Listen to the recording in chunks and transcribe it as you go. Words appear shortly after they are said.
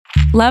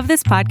Love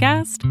this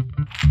podcast?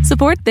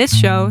 Support this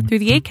show through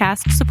the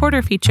Acast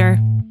supporter feature.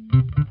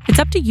 It's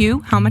up to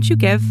you how much you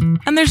give,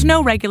 and there's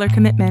no regular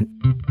commitment.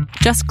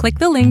 Just click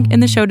the link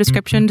in the show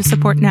description to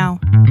support now.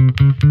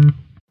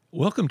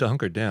 Welcome to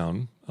Hunker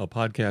Down, a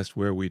podcast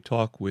where we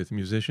talk with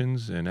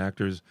musicians and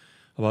actors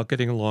about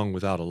getting along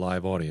without a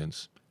live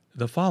audience.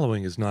 The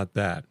following is not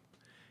that.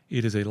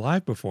 It is a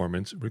live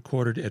performance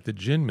recorded at the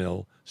Gin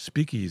Mill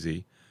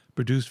Speakeasy,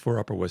 produced for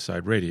Upper West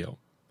Side Radio.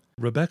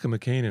 Rebecca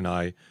McCain and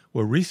I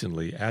were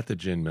recently at the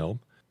Gin Mill,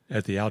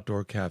 at the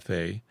Outdoor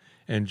Cafe,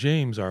 and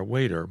James, our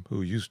waiter,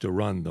 who used to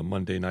run the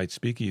Monday Night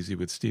Speakeasy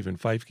with Stephen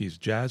Feifke's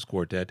jazz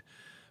quartet,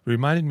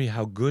 reminded me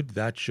how good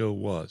that show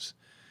was.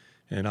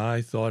 And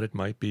I thought it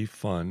might be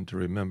fun to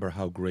remember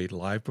how great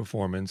live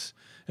performance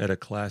at a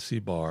classy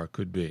bar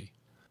could be.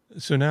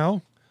 So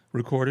now,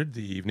 recorded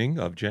the evening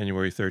of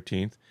January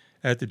 13th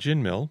at the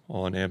Gin Mill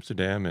on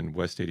Amsterdam and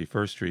West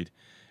 81st Street,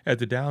 at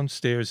the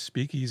downstairs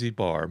Speakeasy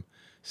Bar,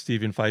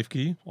 Stephen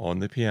Feifke on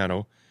the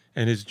piano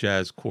and his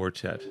jazz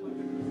quartet.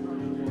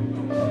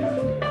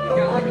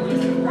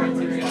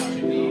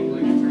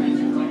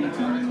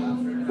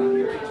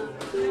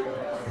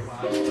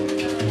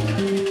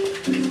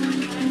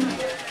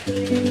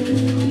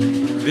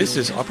 This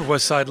is Upper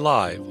West Side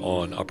Live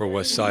on Upper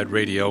West Side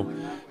Radio,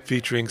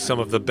 featuring some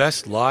of the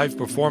best live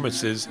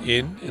performances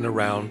in and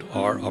around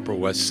our Upper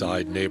West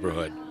Side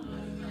neighborhood.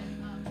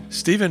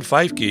 Stephen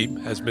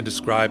Feifke has been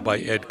described by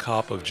Ed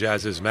Kopp of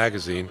Jazzes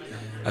Magazine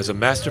as a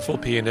masterful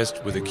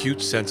pianist with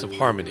acute sense of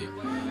harmony,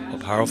 a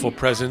powerful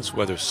presence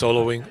whether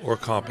soloing or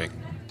comping.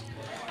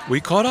 We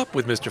caught up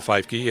with Mr.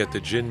 Feifke at the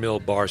Gin Mill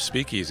Bar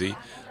Speakeasy,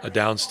 a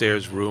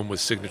downstairs room with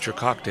signature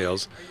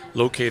cocktails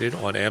located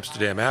on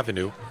Amsterdam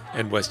Avenue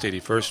and West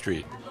 81st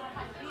Street.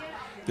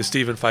 The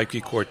Stephen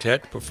Feifke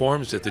Quartet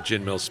performs at the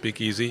Gin Mill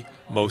Speakeasy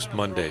most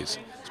Mondays,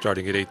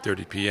 starting at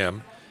 8:30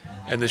 p.m.,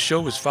 and the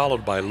show is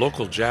followed by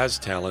local jazz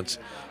talents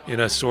in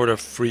a sort of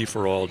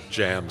free-for-all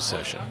jam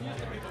session.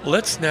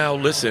 Let's now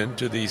listen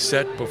to the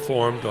set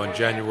performed on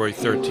January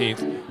 13th,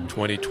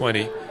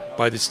 2020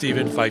 by the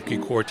Stephen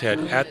Feifke Quartet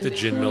at the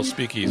Gin Mill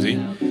Speakeasy,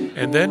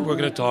 and then we're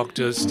going to talk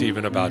to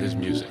Stephen about his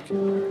music.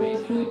 We're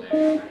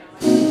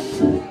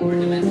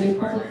domestic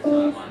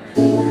partners,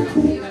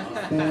 so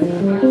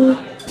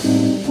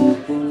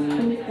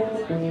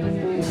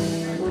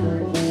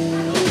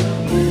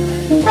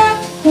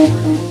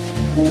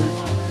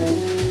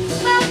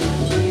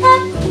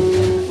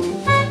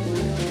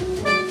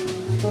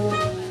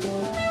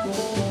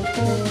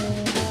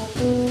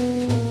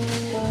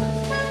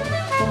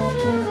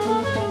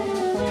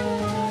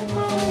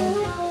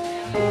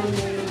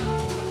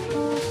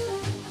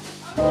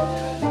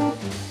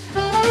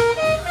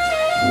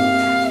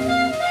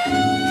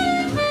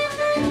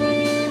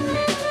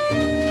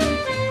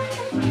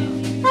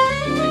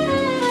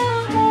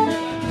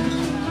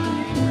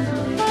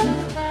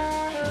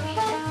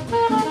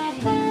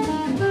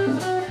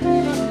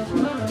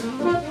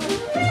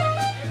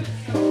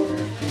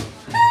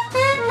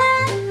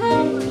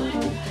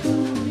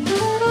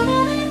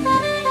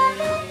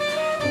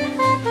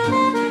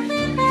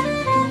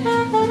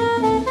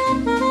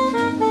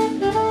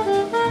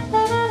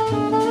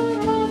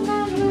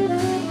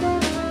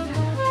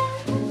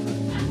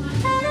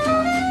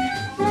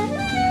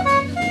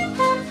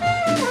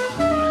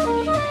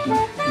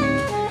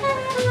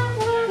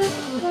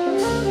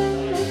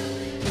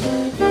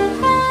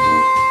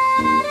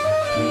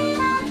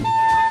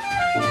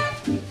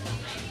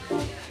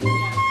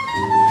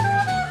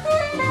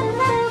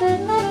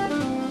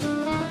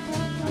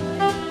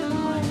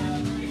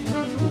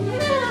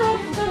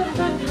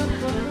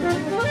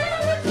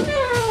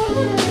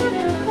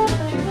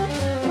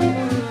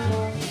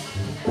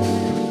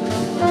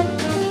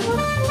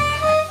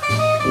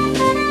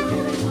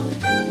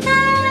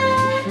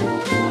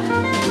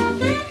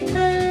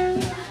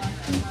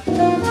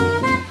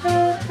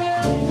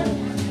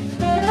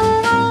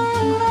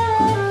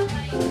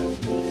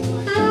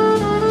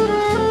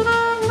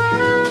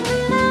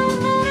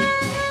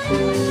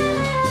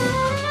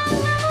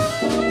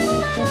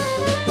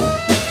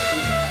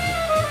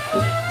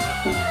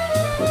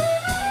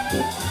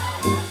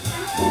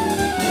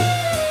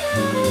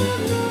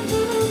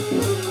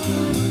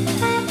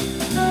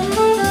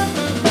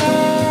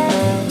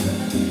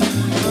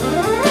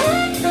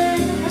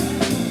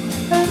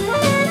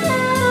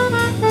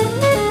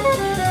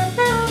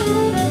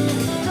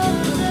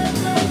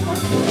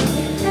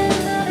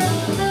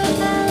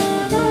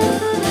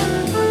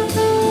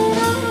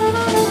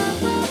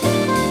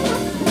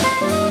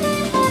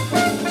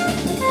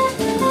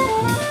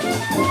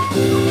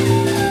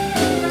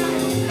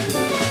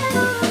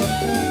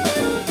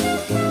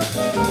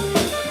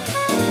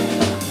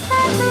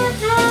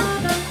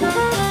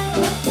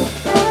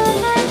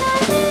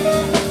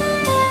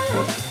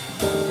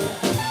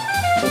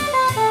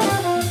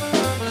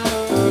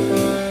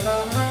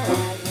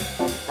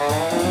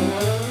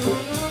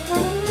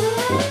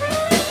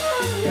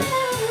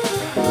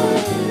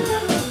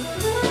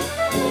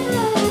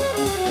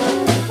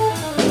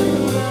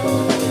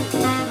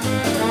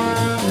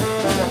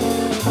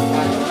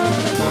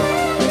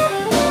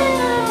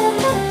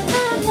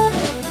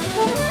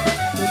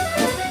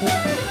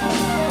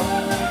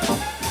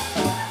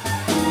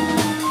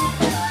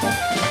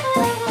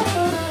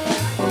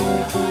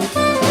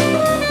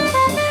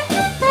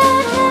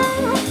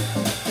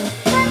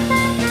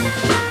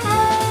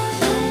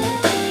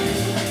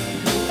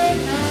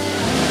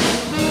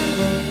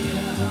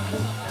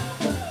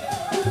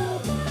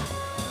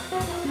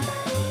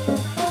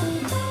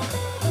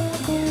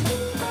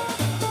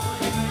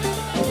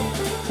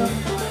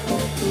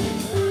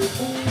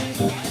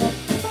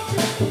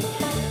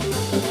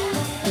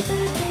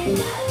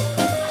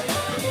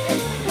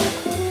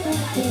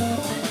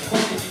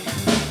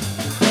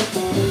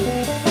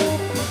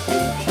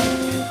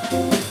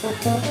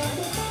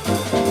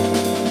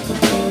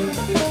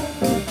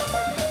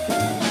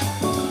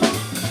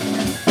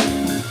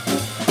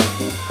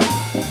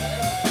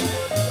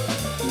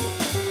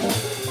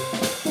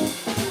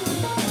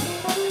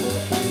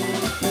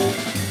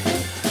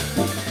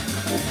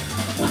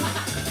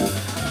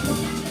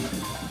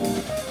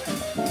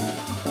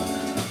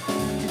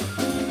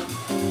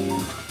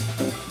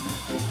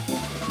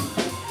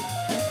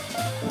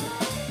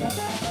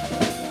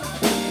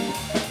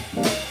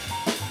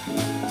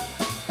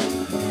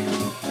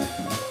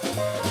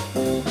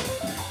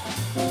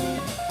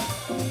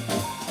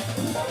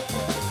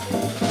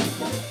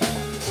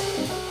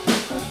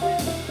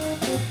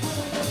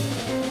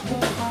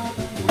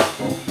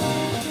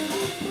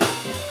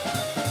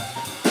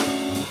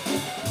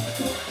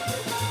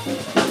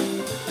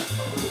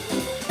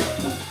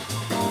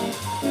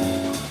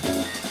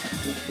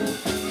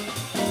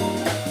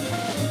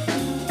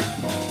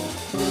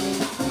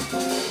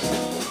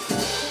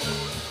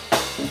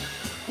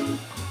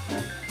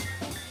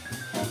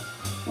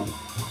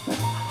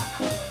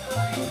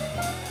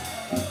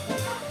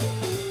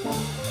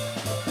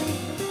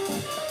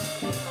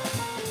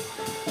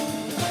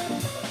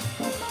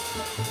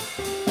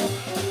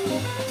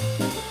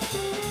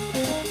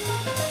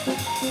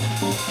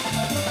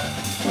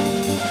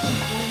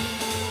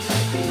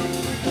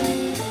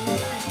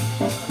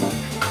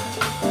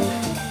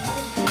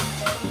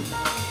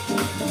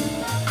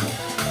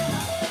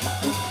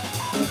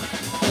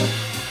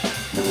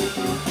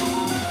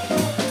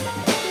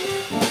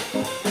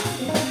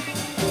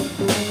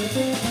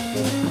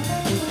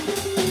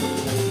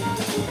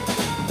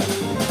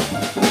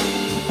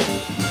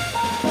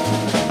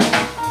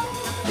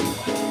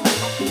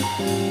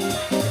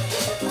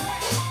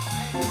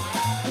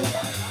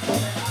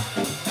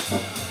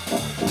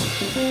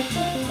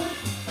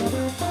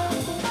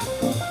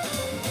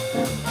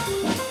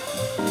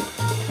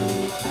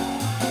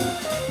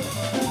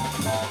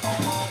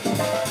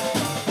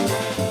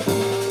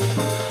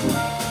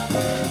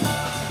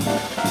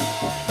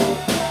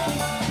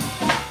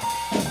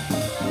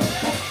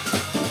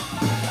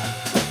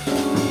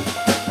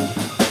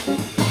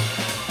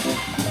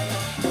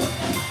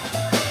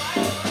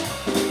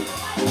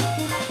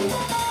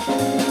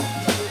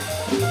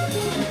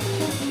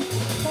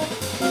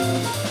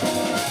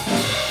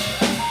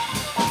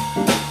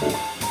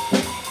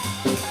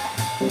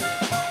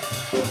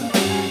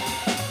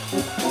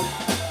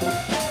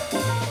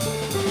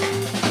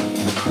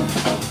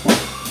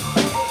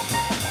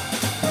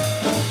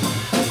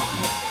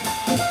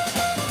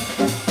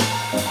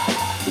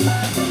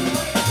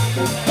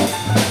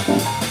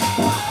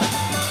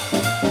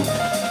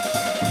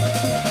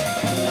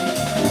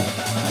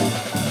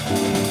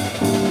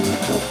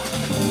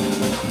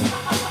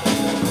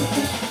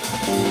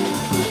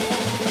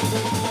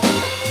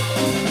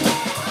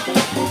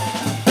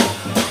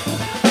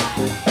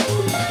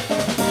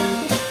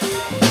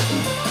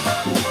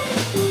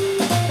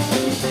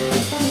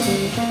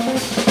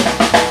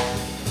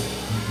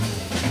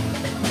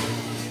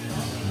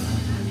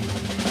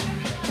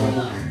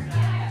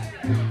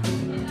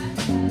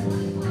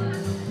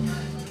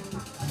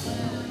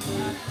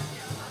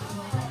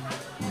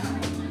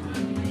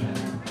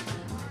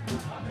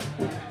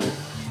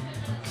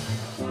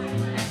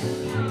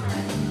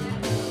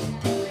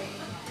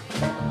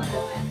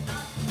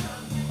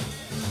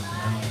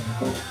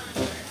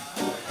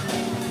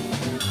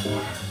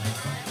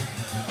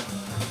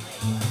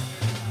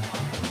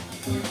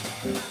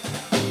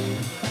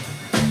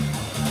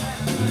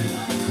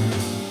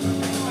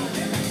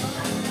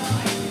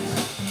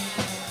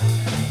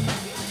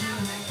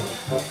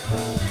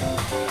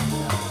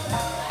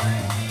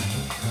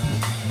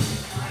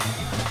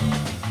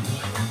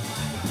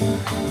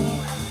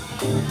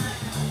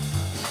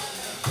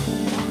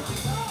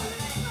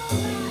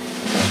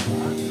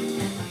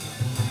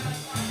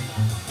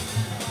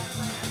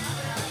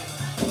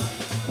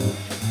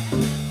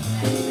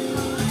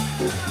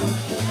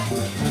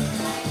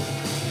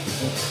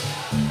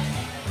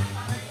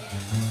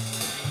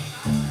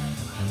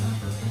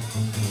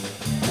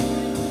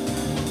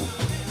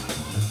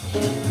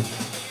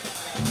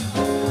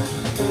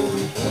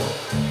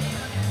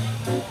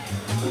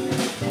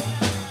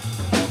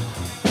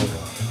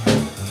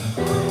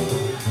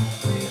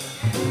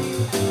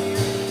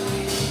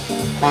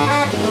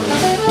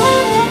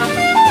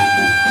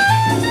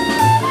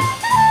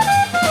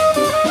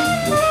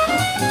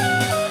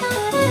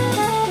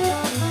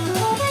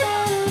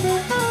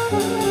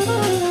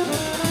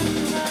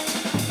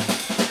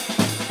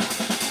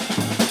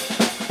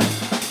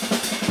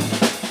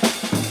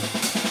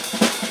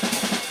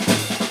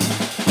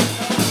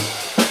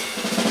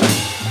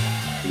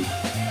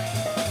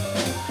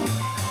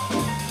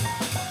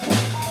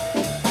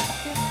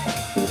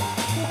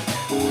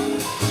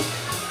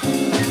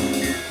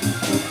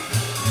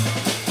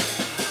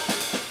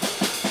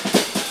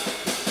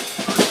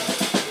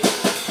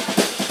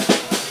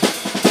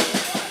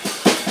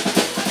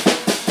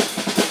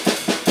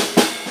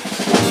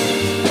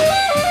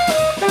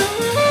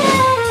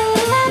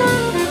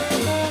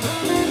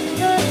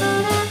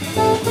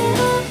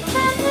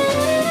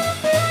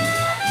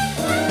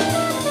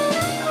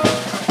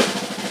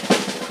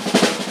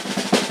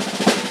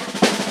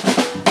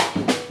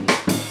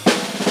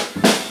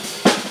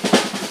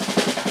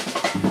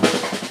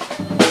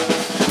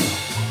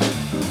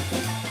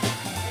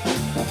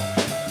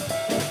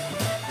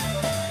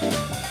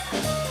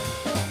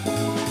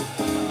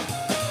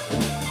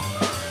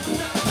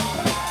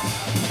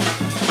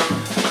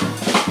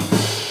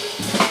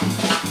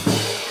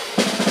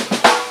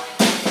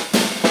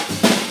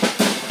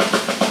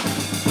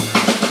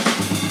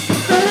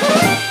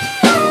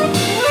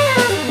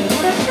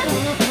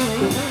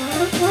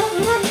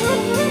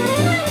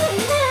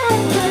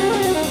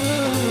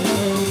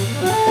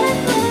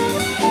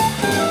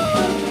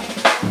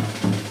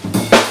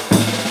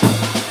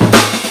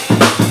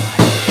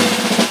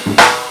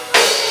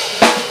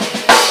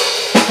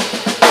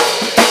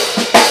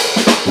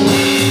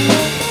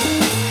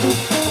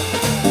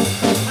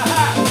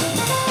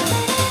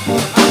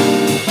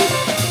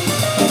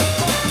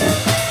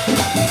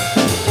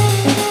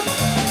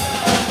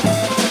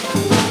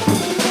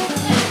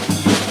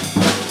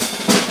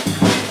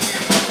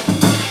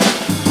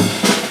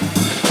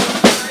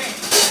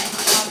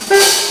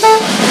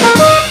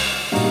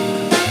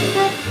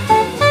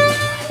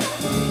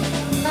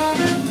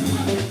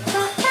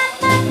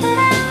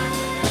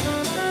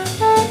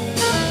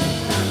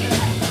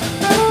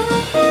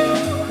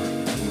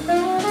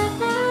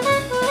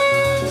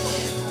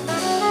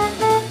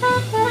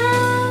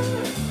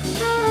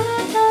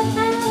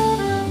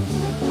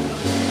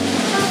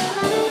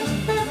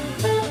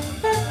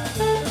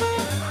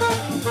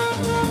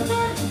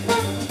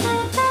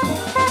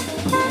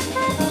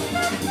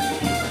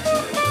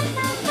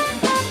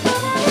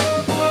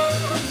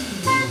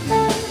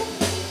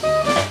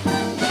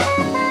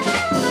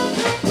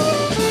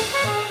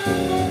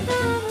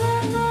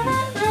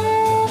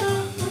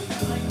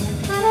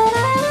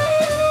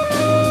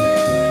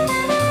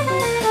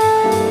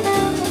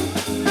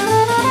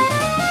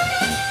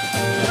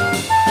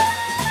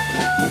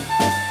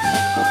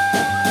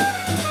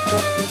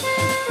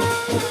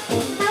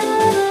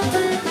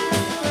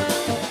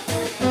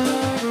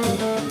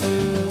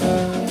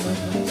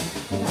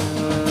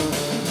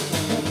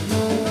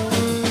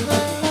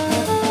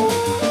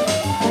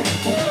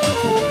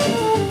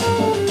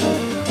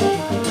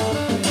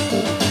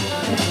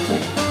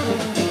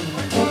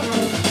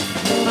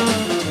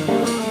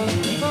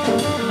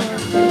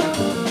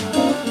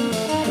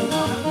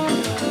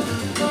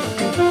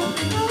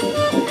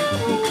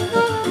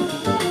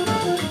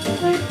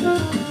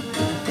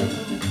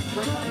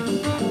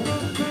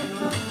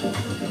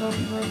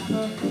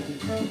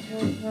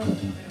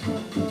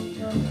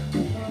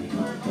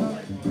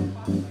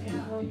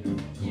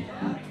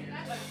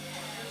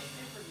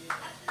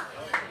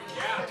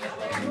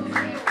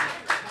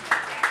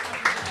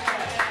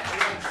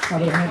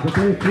Out of the hand for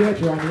Dave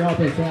Pietro on the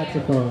alto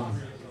saxophones,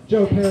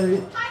 Joe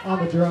Perry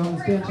on the drums,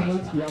 Dan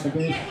Chalinsky on the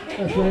bass.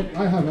 That's right,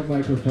 I have a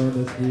microphone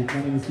this week.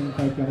 My name is Stephen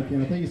Fife on the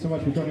piano. Thank you so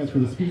much for joining us for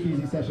the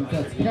Speakeasy session.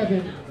 That's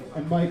Kevin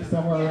and Mike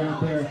somewhere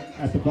around there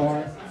at the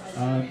bar.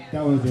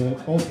 That was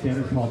an old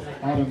standard called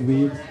Autumn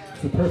Leaves.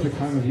 It's the perfect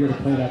time of year to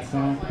play that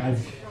song,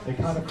 as it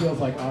kind of feels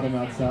like autumn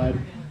outside.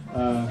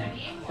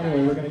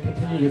 Anyway, we're going to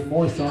continue with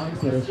more songs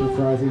that are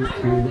surprises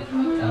to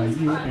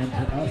you and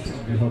to us,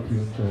 and we hope you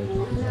enjoy it.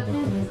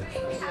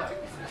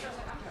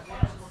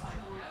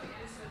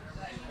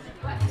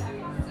 Thank you so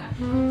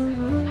much.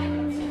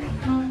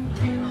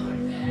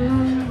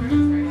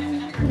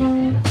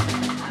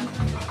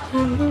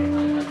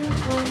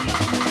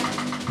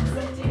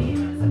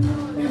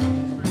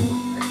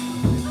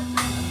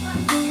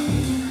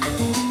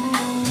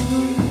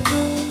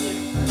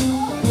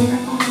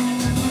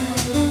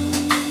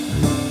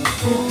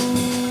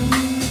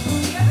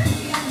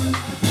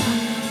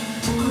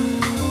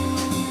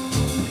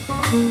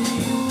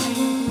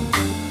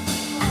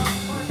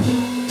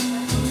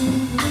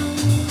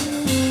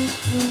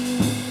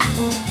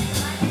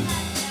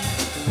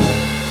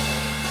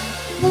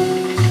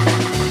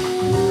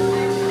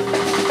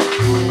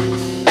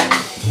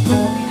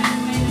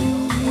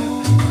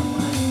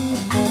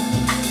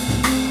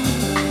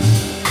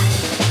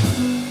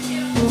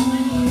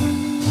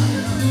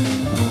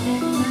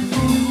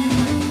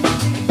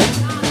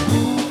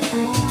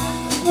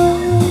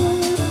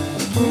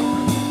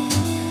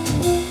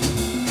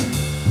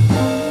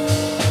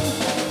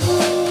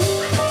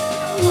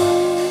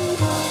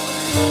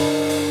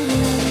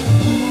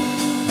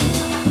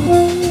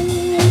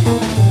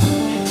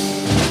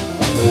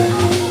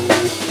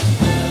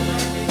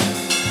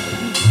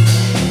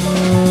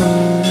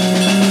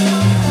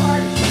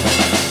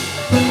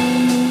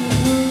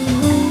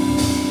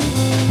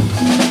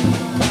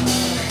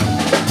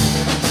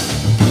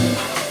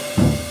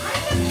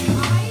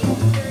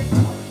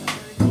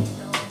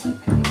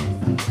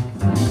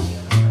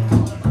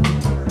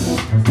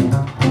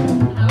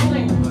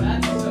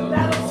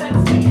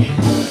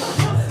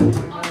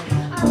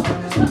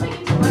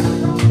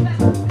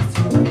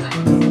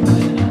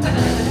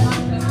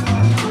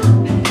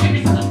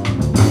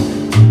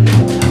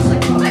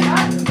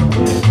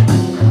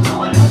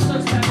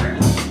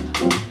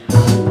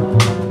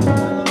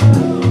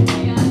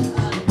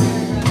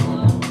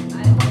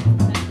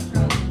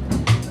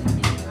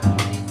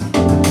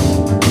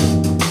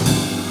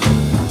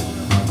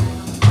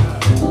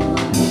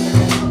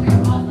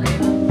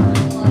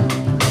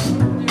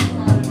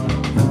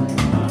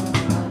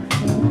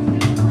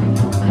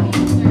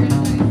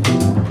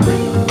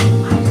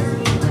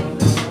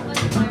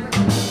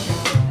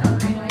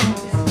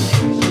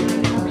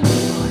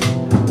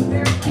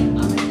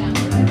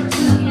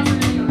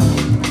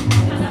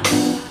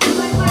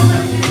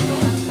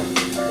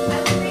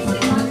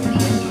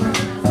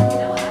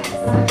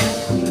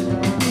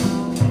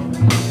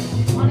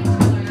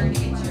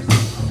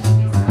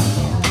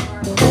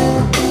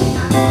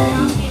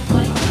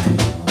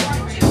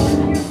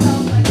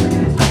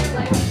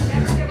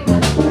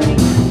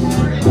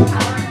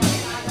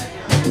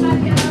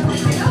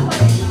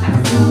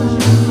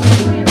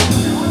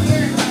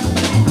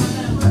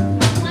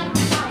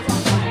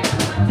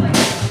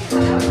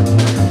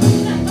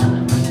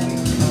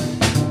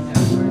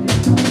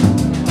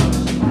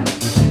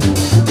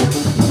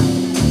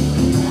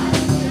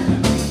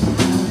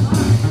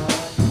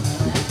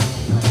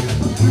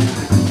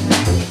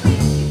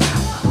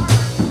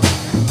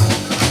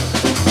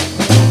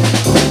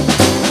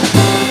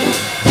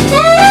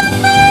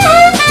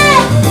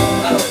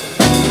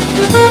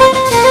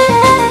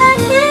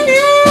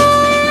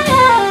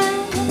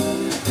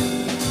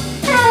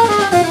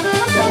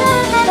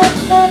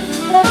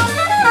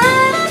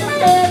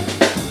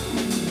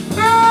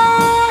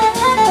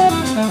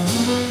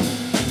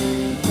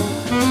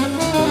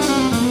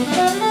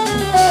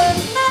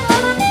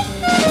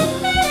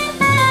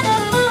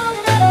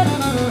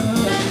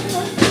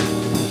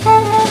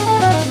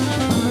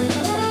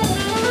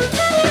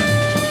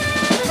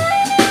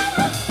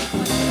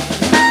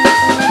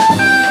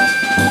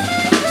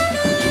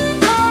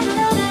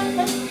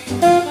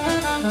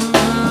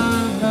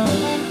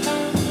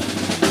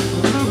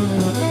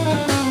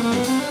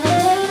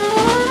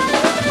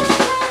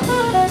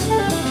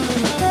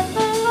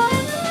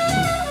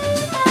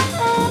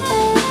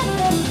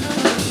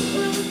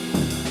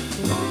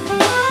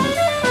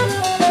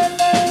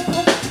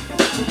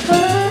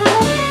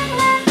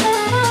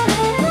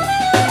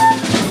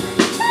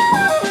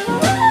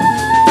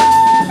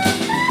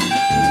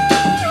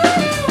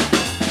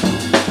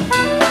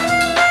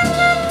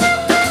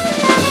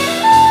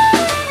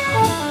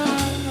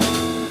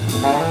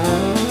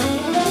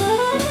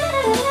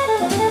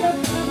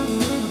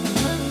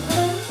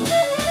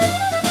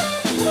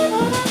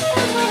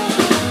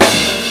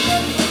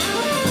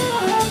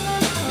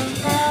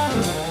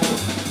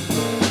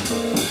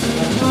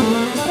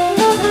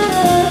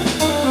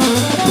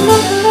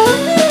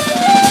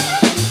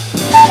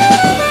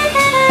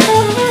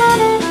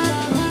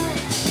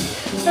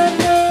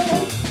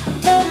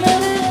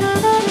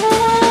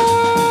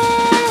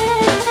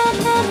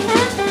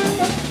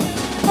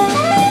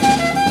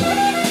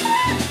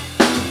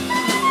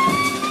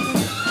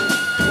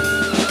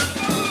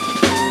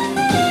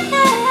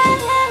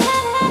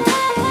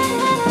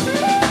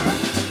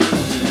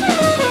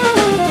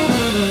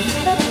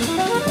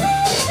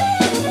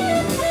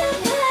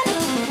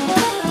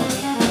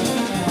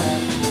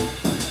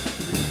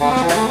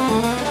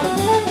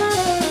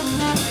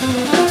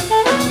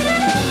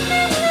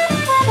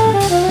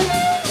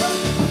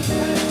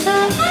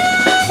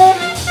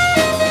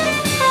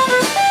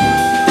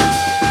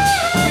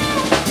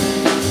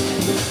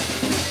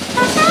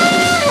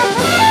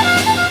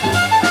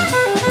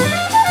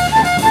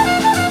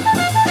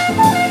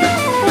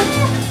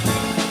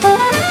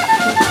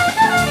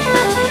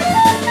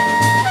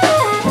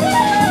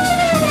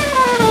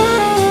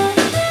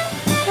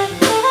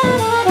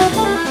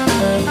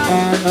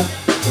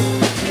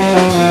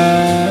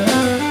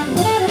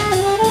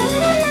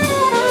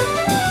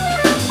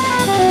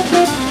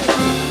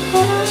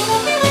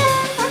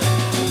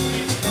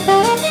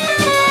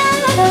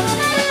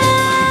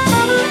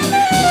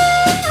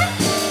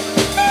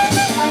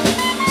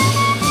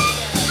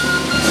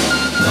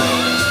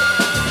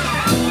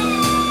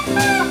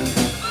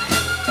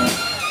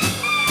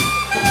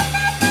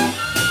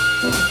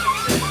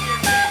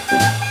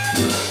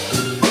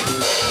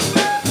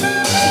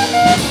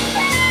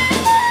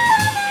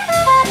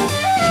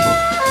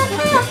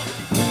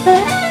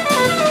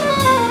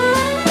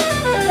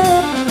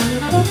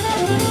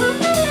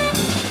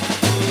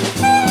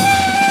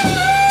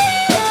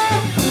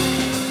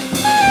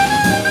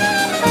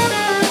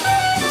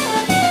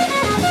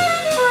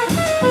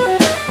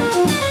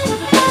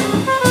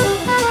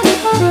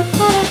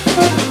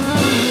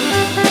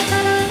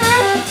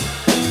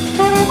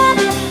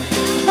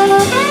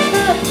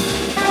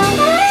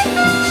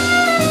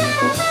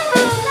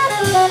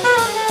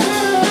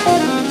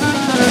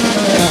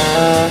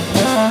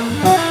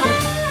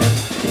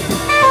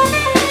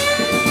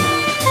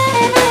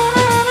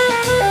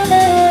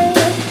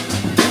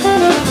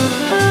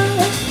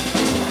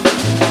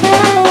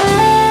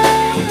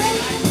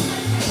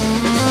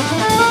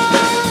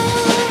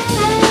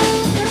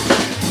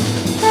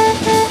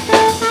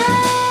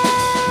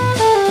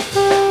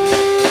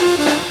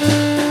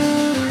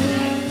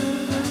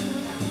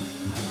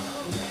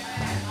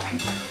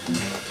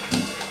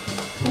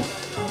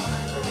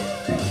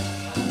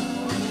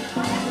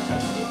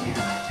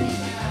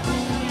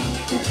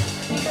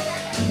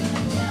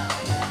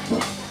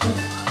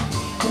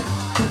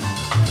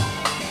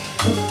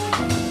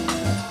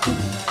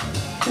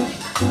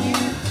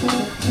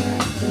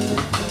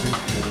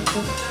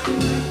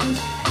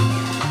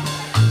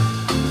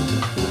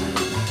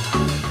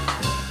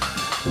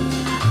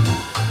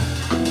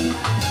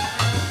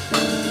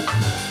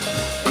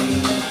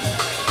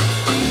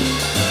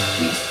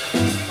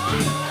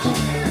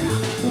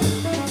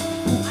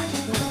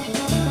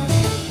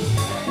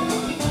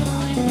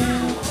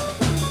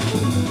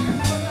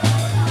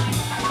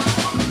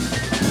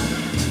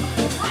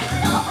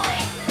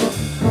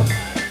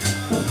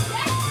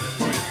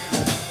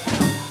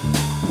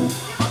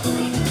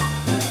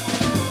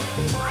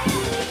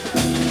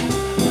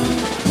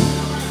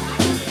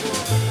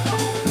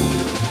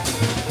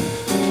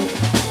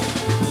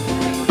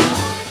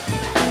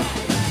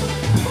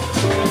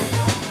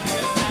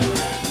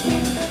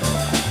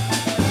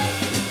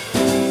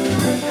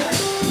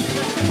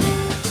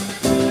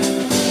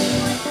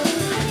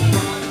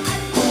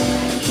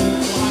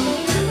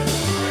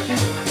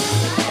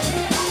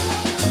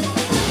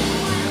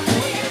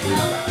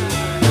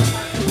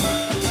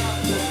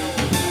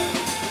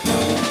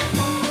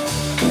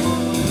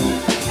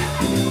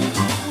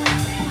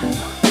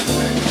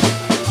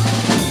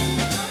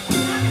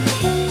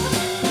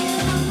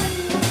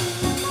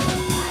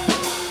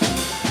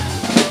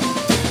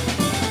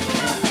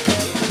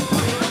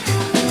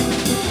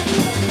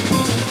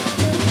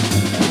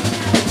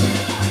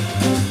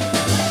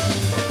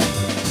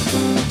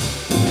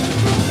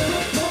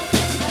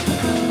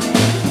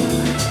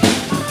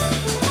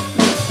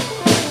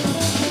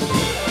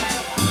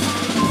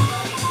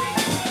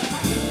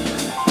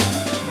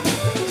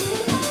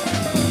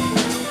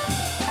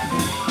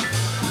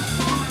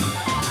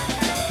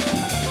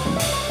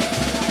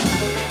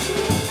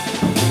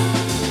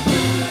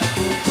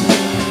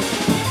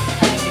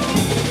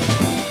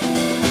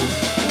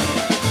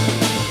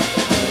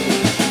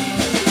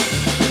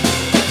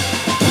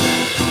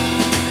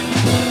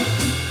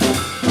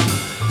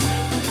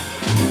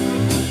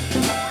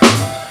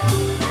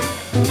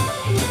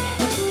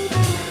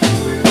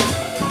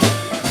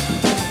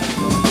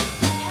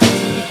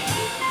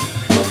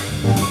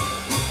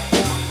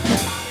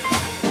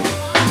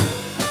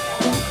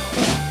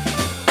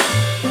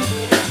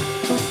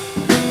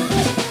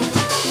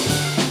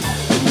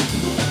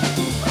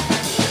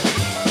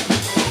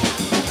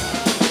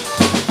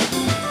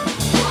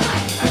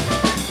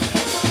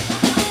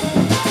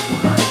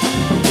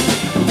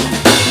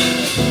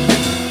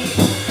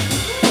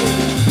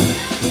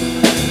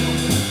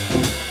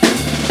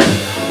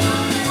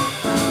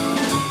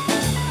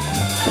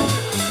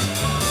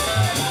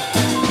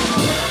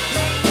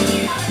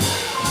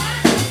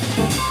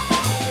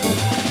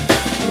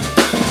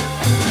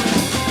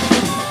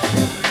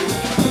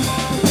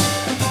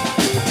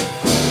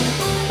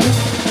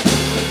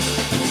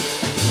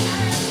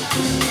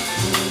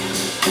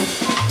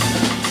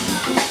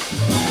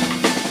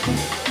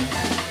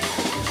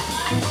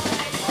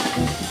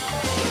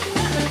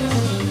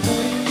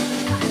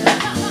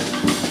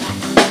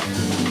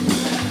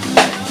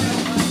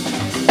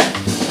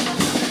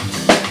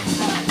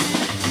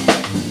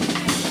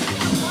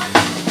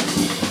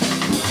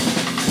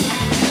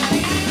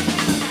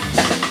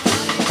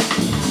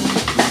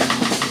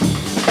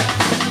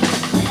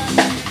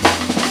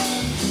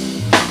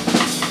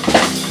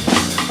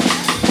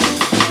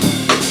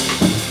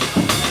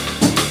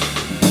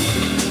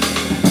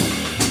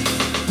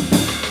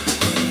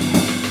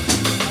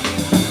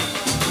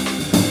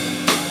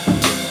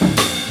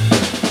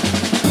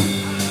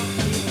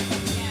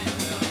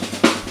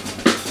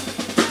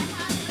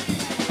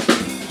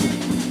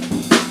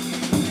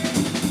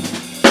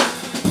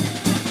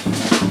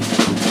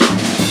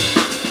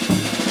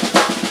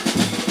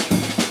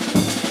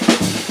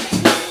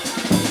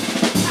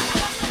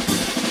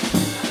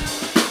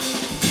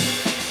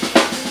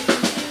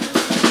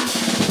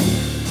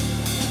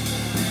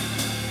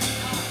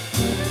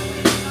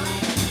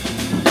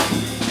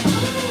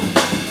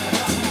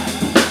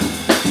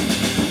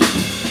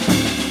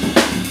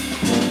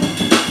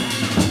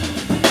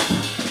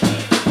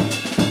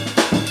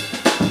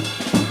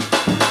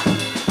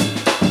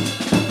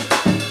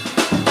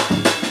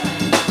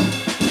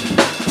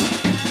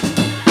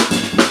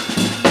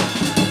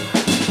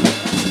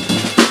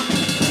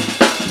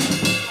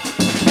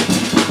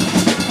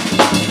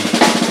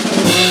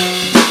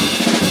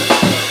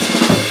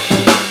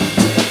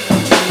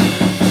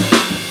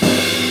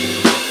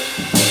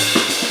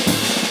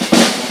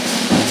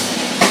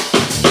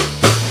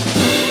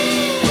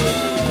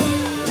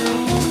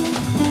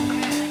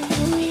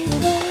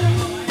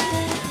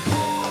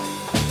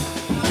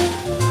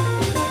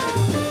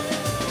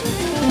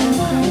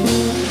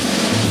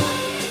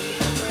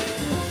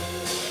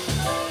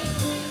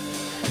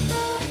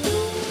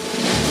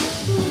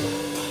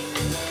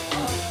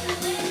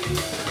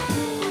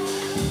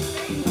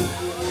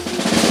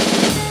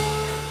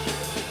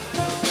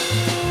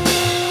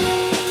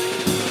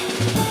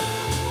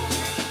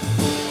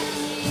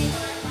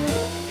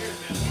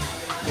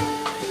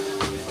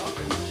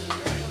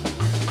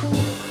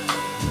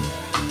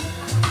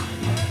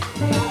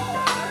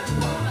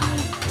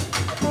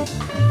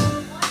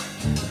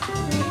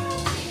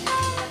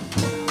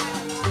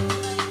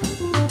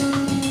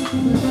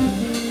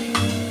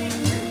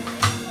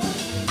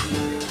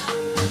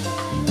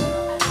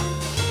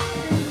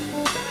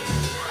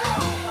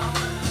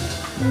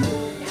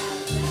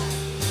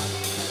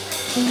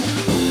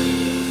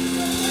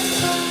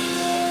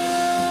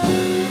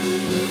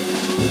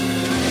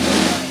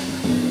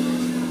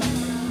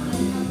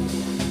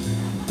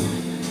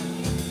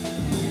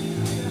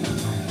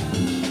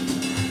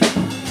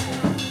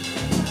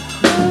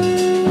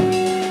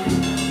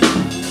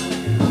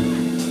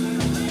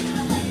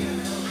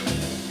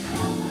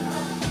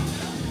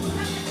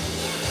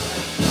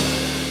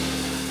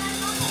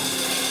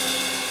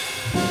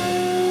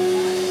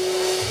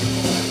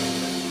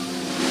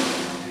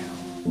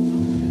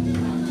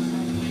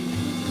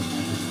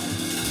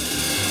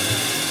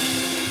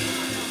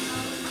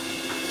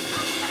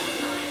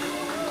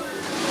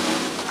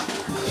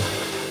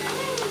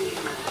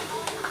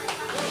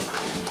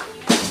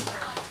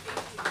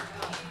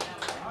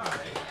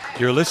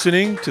 You're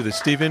listening to the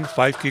Stephen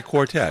Feifke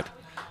Quartet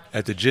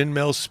at the Gin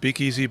Mill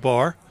Speakeasy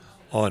Bar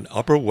on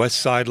Upper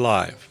West Side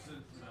Live.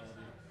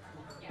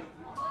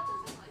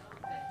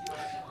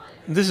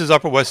 This is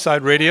Upper West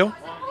Side Radio,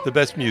 the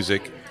best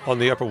music on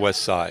the Upper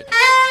West Side.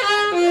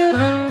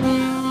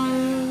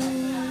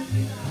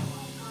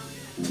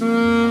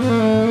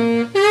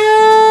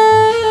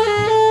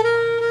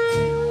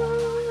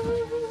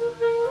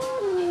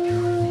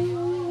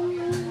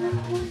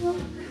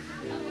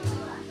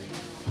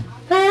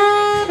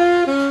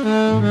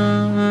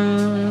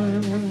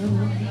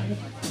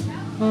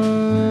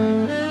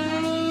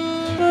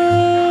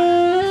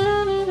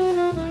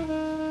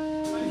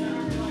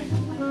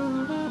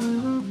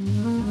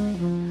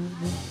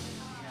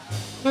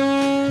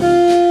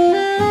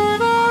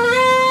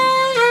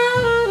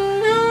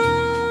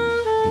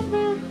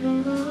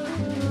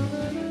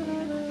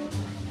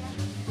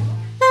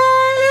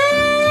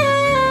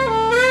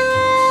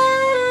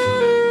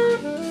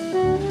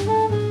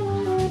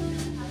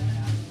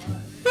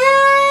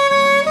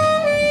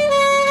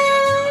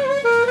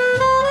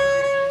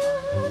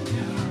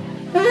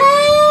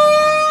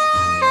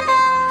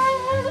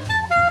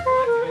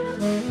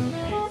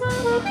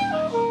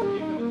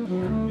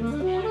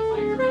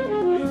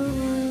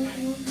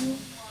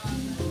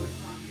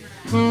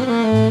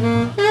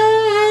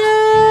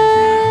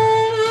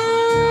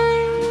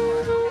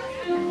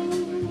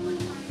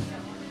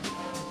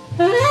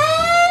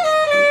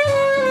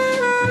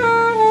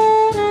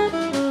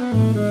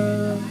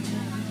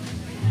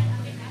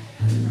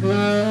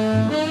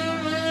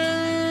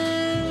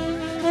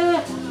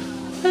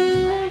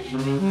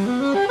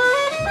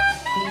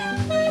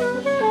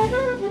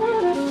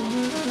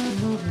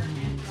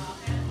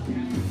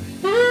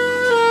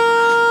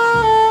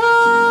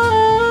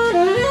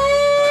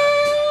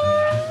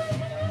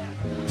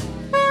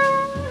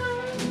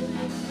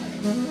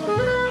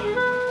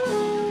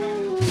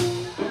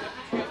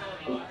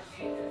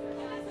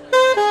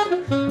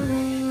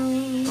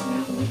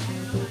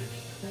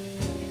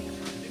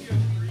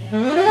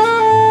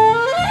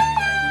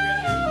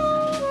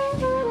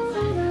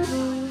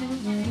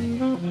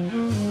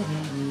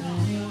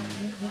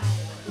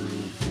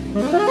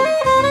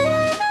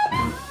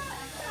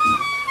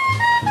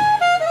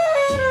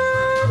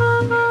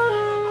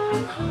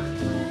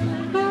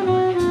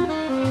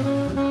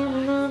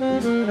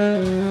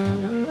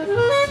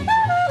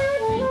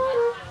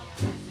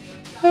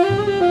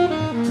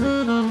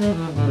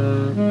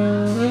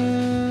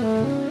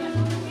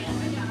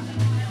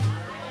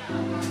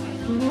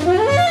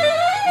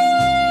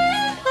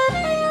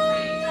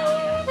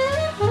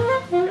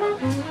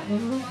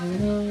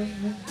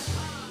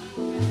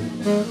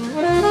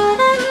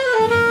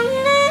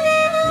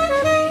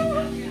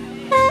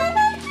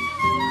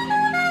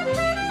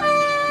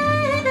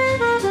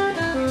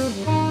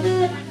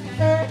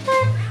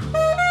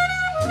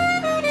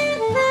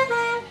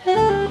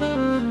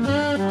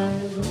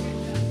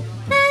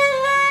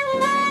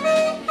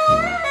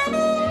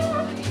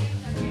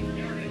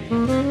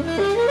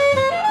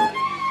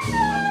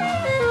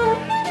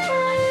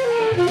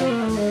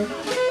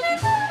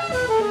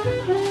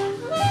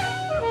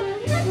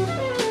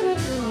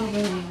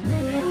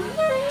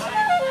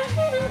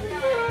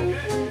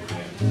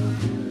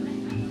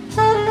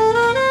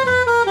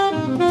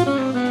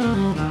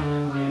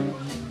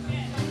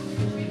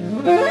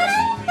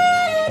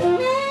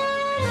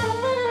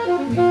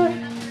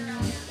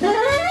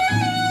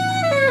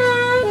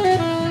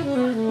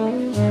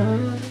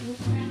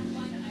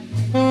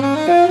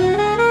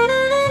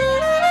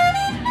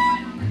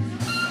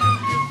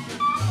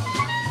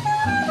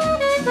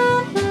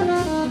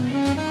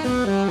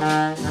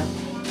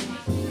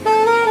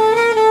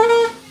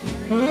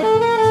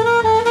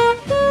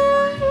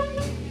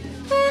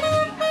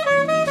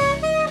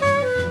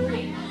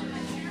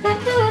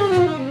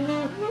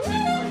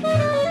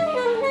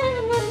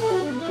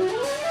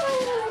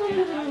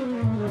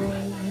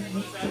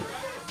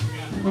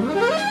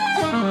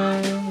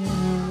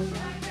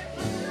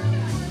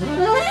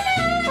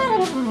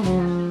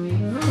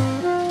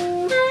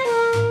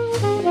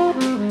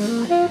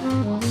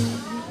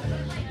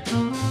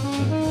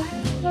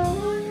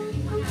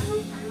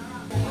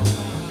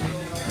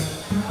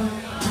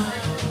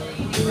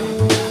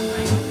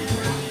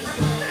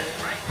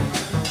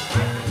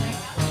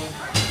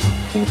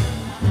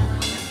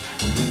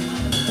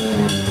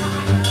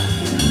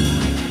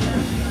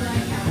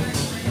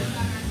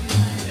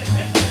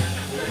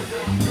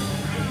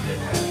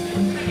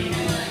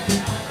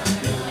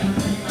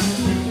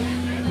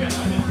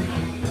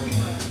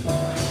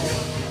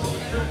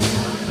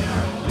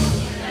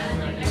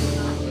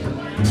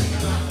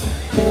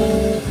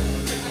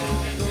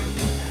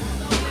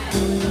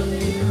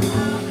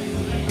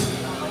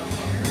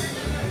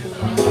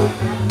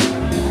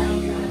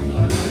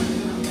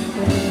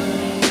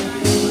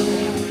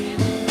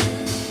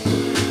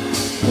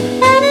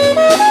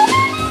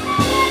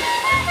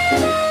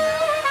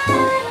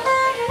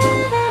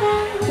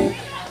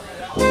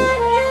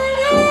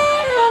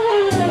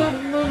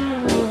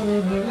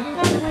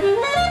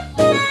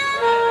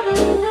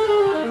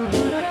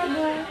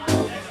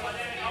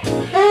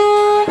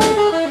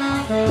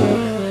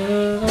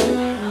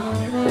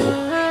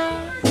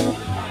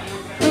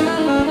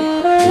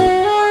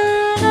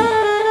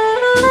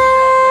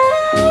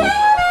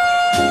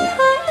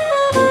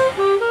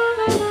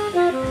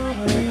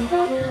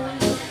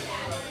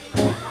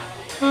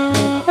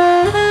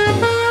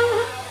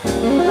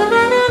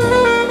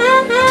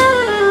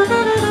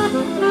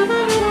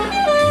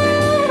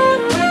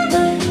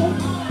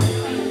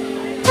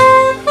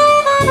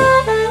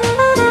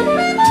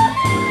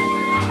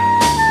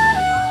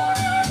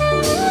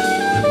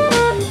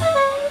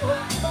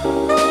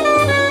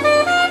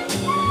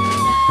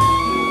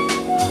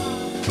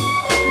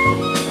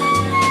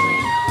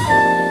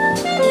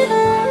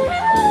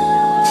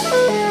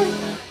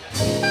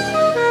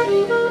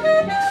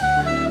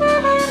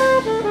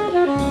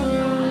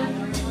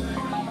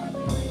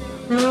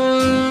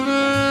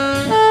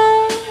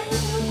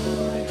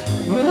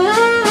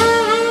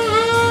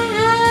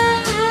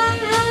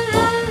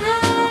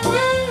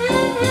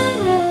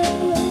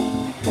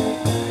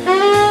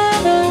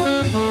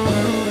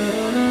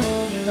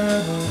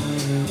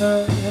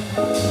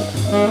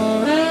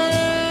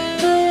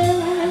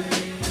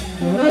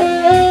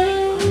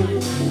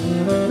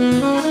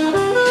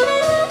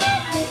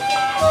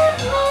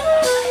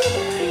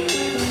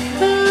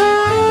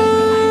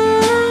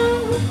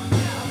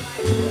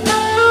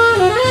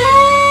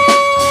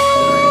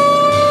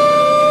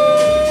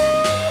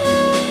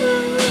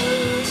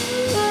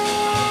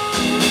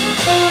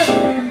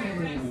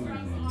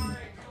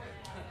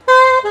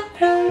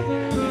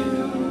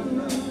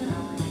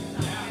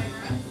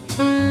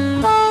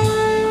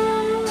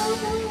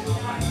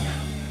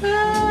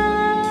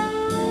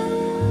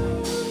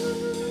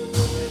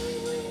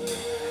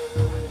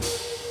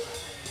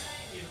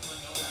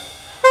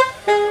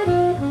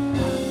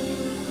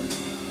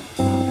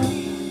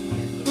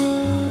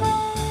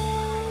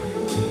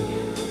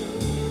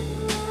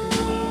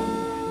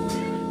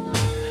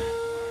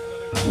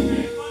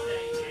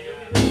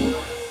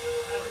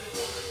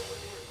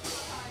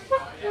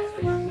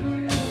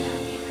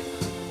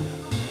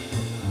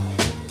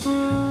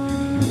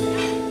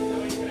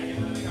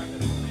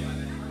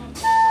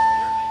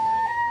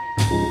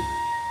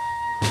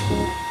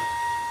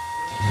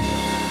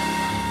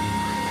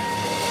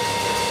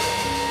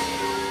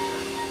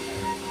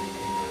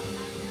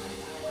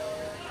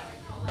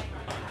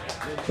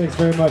 Thanks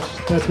very much.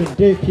 That's been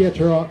Dave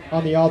Pietro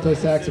on the alto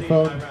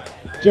saxophone,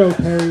 Joe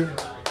Perry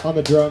on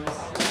the drums,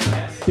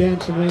 Dan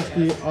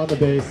Chemerinsky on the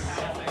bass,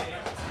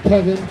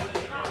 Kevin,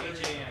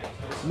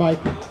 Mike,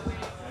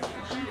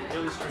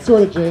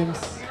 sort of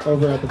James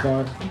over at the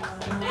bar.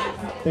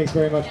 Thanks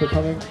very much for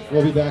coming.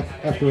 We'll be back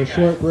after a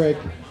short break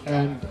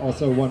and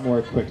also one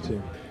more quick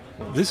tune.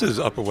 This is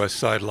Upper West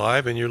Side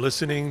Live, and you're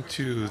listening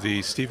to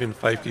the Stephen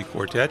Feifke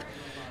Quartet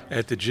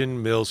at the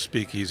Gin Mill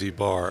Speakeasy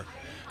Bar.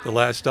 The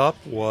last stop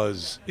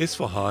was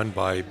Isfahan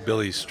by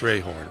Billy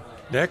Strayhorn.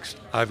 Next,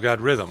 I've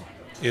got Rhythm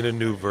in a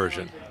new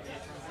version.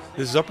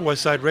 This is Upper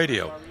West Side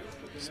Radio.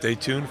 Stay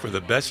tuned for the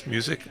best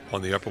music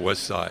on the Upper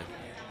West Side.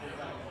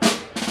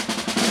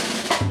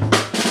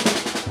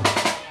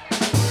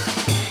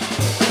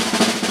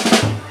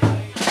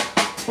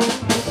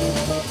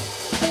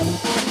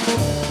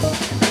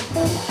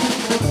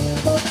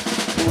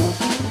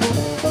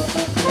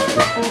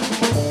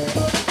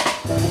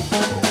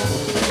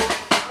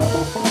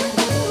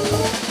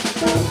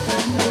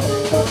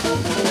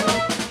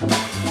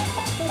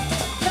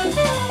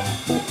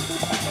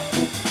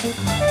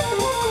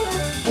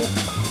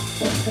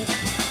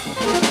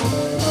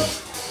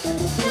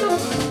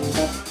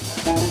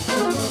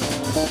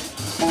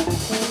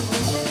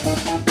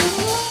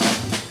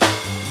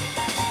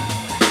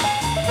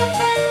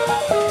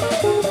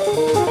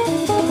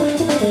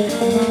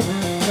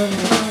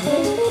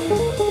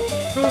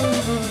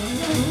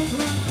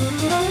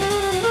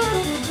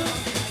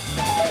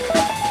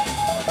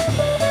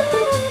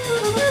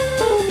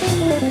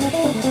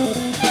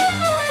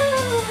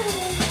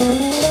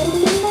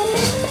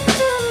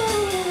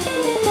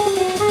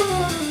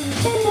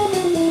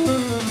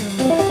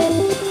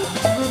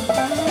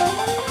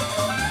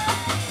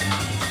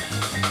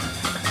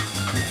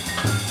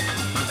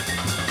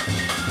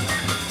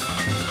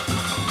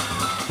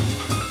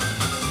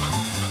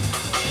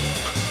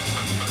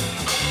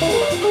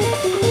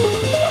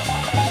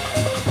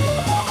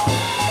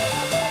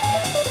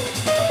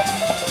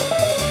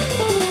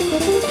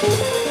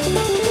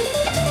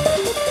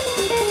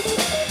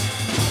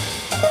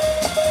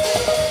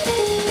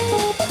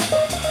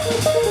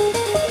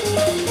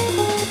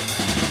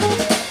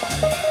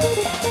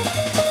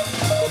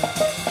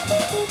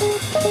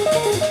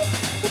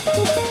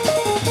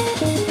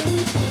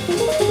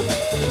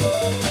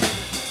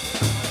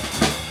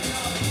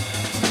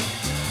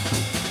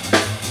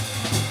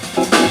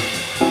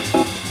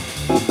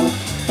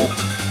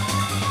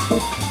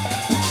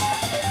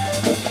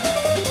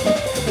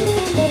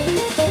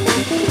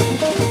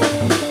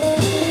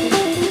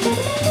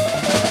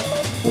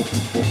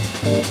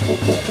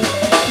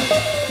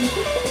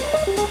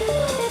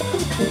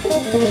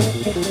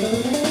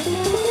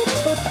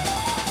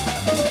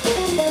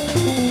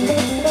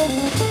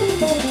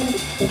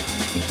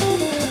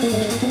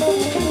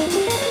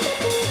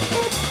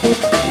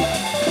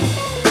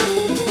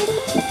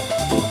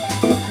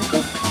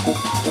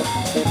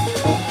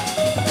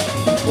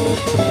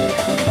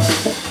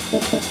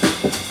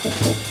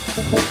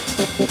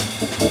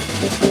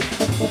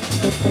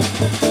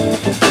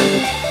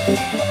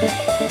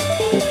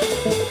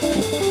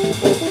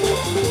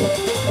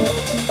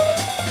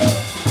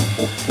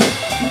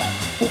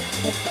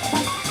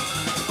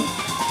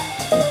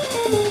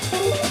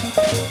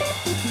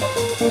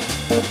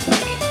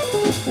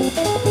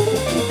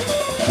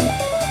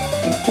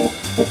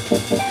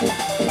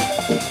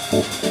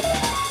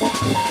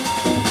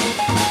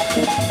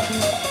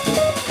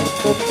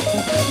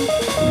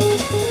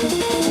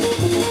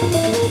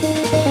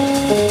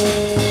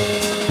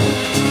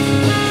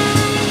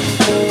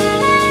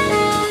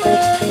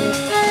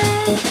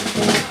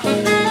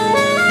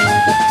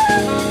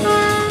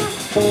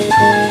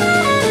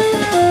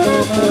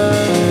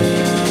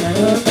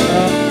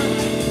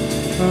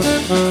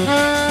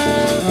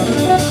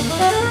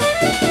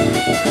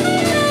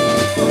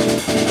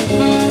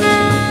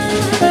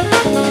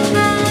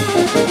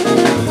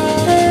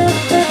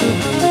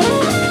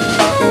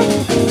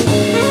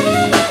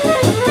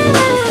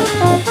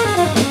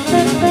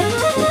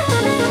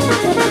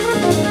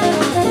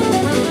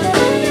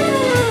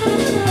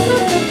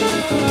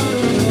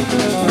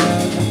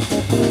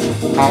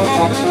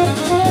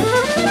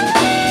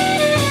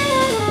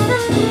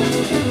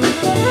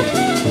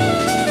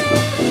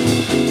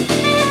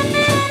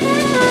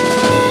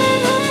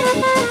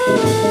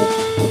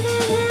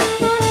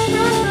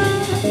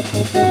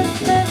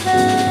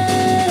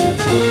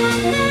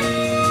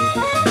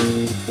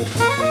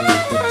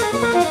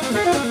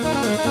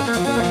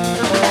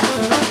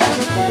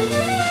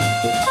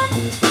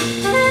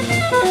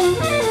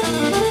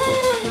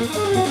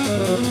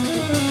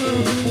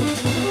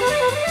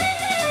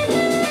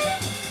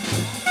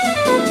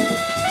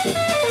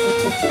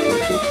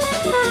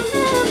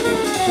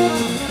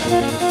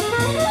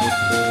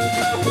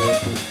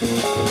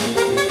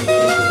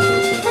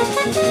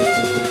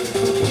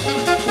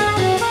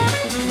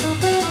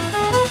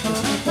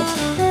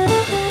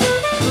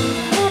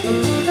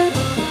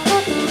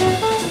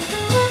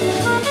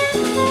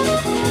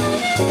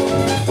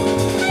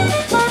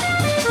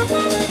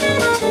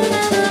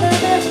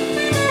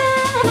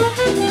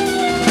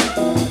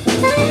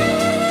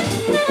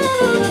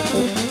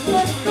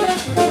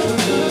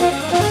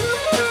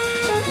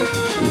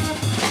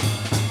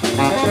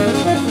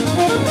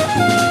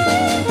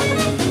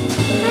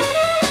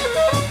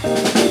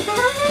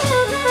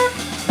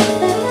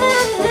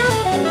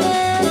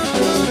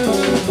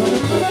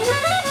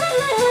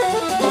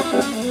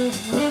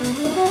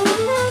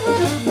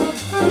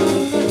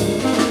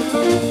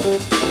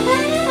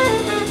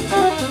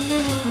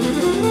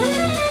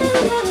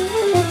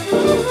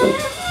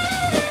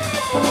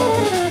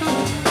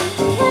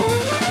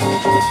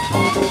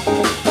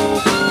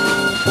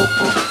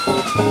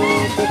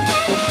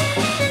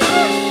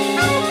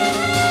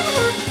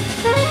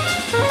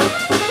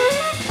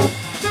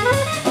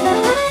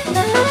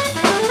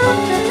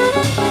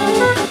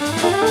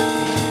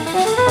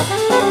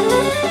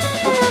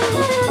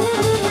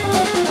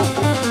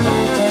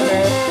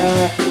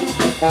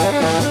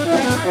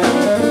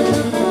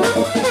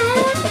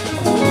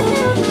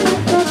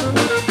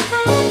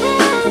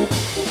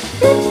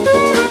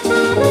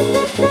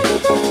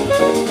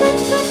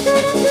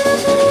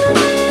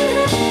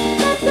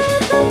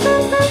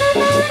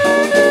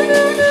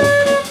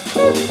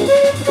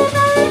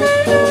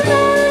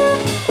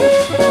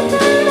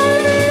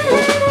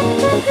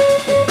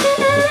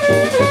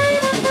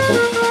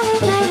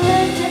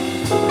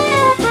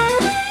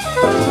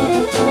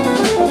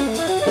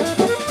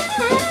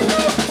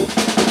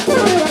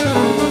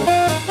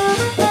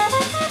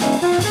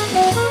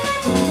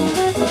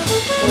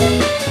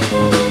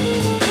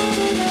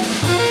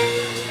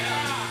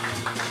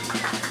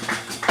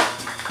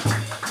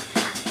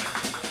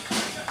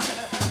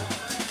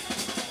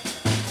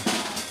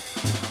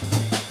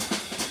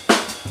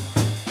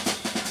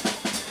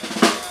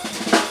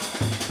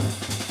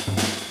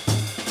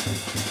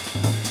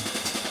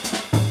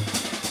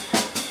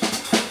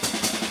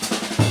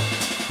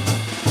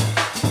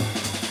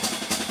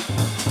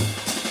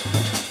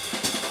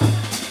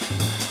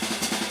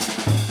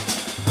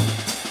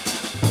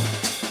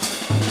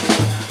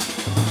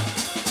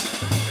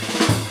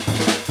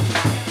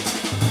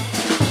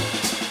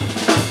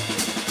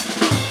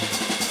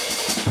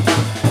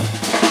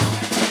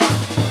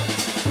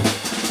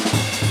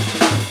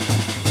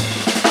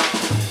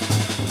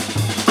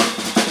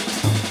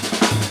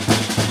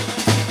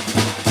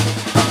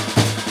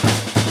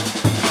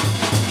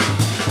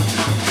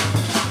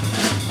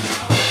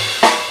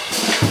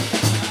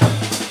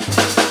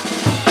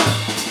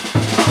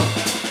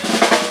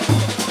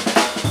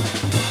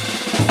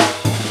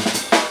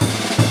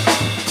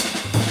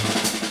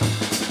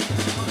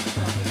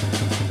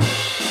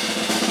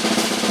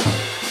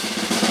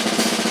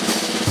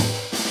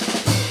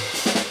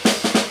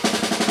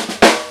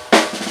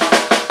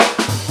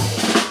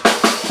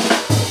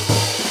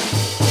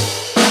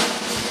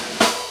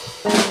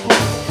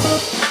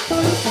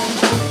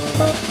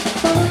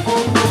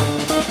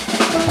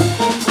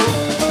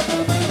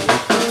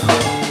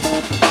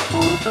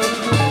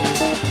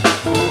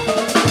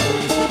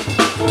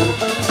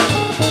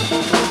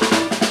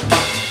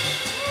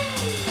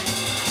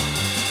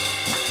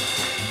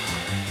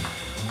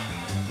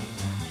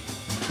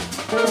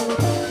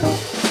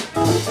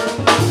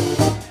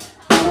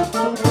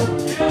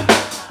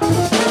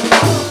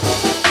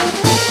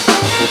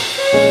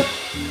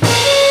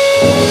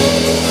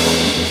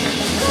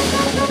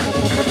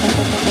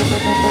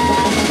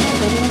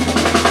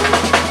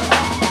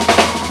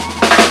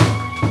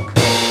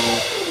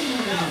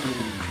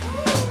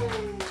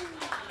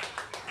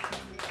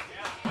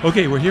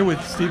 Okay, we're here with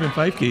Stephen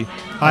Feifke.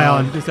 Hi,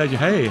 Alan. Just as you,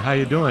 hey, how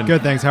you doing?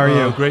 Good, thanks. How are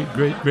you?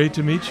 Great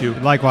to meet you.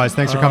 Likewise.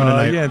 Thanks for coming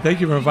tonight. Yeah, and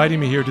thank you for inviting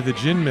me here to the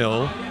Gin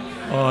Mill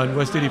on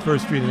West 81st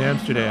Street in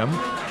Amsterdam.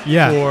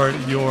 Yeah. For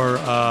your,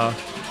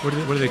 what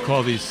do they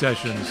call these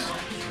sessions?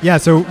 Yeah,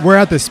 so we're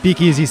at the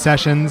Speakeasy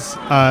Sessions,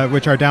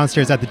 which are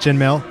downstairs at the Gin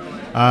Mill.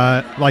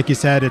 Like you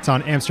said, it's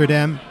on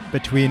Amsterdam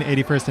between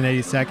 81st and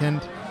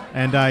 82nd.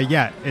 And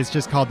yeah, it's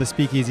just called the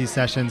Speakeasy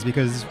Sessions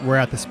because we're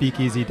at the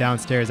Speakeasy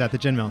downstairs at the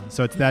Gin Mill.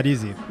 So it's that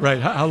easy. Right.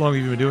 How long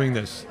have you been doing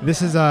this? This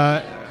has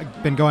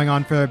been going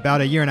on for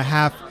about a year and a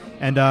half.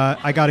 And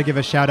I got to give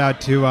a shout out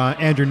to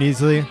Andrew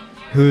Neasley,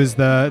 who's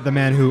the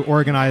man who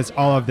organized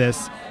all of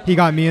this. He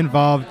got me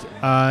involved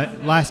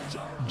last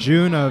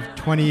June of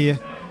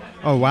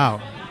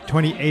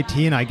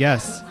 2018, I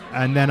guess.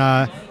 And then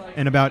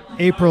in about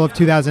April of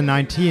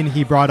 2019,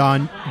 he brought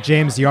on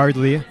James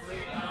Yardley,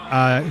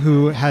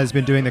 who has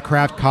been doing the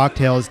craft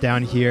cocktails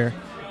down here.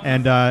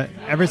 And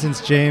ever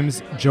since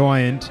James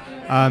joined,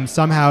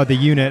 somehow the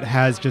unit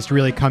has just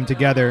really come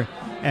together.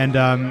 And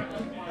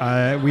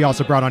we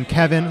also brought on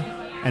Kevin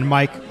and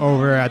Mike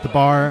over at the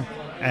bar.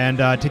 And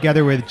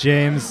together with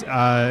James,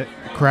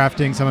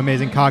 crafting some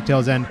amazing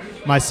cocktails, and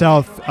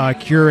myself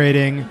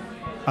curating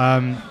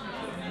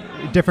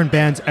different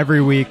bands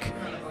every week,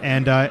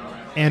 and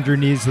Andrew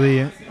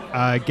Neasley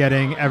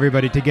getting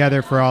everybody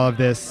together for all of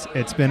this.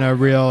 It's been a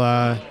real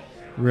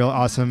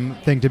awesome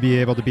thing to be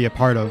able to be a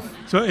part of.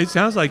 So it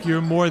sounds like you're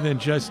more than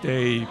just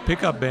a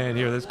pickup band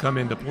here that's come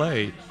into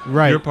play.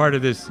 Right. You're part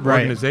of this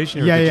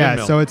organization here at the Gin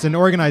Mill. So it's an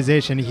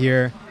organization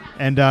here,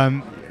 and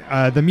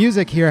the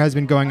music here has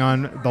been going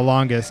on the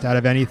longest out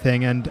of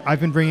anything, and I've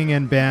been bringing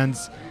in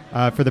bands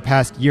for the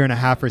past year and a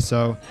half or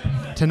so.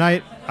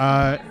 Tonight,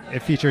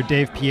 it featured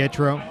Dave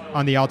Pietro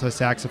on the alto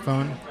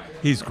saxophone.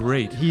 He's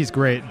great.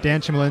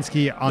 Dan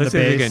Chmielewski on Let's the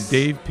bass. say it again,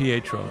 Dave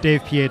Pietro.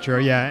 Dave Pietro,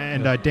 yeah,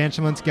 and Dan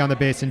Chmielewski on the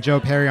bass and Joe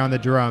Perry on the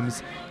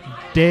drums.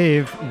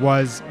 Dave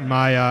was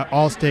my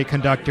all-state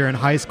conductor in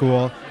high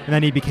school, and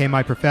then he became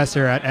my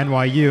professor at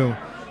NYU,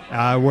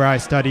 where I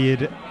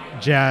studied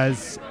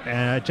jazz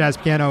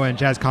piano and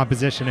jazz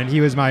composition, and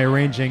he was my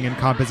arranging and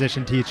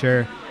composition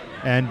teacher,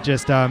 and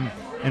just an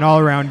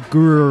all-around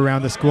guru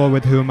around the school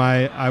with whom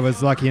I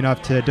was lucky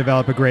enough to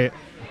develop a great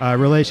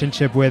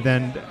relationship with,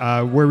 and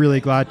we're really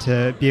glad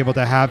to be able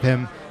to have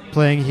him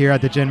playing here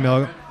at the Gin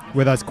Mill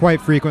with us quite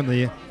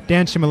frequently.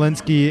 Dan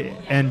Chmielewski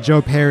and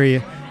Joe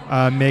Perry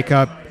make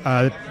up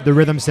the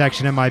rhythm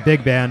section in my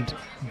big band.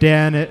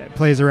 Dan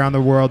plays around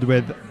the world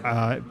with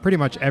pretty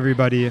much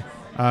everybody.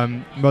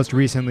 Most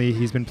recently,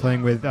 he's been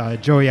playing with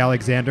Joey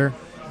Alexander,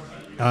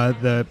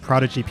 the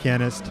prodigy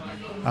pianist.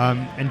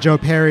 And Joe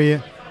Perry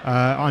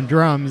on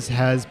drums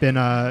has been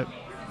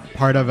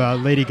part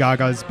of Lady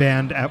Gaga's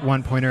band at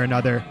one point or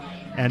another.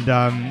 And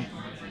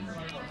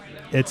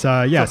it's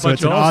an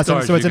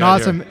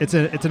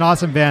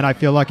awesome band. I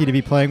feel lucky to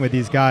be playing with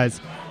these guys.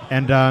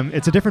 And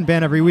it's a different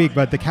band every week,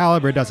 but the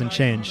caliber doesn't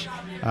change.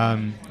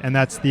 And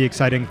that's the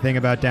exciting thing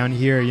about down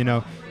here,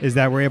 is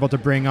that we're able to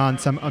bring on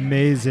some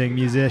amazing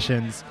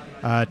musicians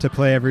to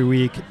play every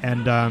week,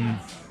 and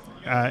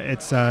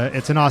it's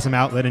an awesome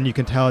outlet, and you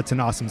can tell it's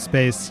an awesome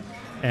space,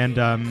 and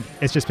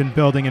it's just been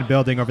building and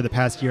building over the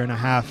past year and a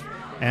half,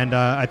 and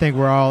I think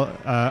we're all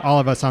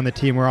of us on the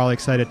team, we're all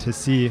excited to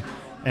see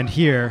and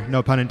hear,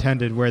 no pun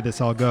intended, where this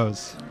all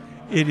goes.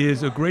 It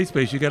is a great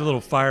space. You got a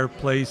little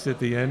fireplace at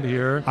the end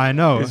here. I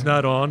know. It's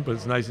not on, but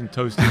it's nice and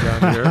toasty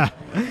down here.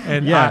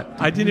 And yeah.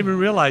 I didn't even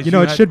realize.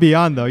 It should be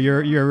on though.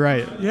 You're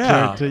right.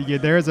 Yeah.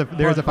 There's a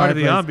fireplace. Part of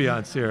the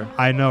ambiance here.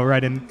 I know,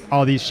 right? And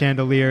all these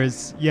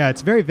chandeliers. Yeah,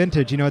 it's very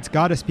vintage. It's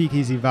got a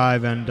speakeasy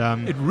vibe,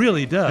 and it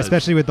really does.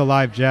 Especially with the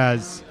live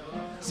jazz.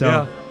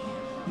 So.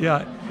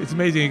 Yeah. It's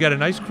amazing. You got a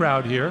nice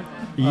crowd here.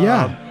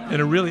 Yeah.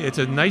 And it's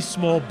a nice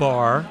small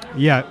bar.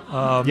 Yeah.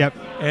 Yep.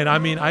 And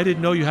I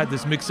didn't know you had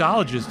this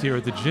mixologist here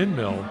at the Gin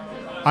Mill.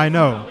 I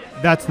know.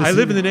 I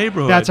live in the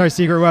neighborhood. That's our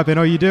secret weapon.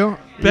 Oh, you do?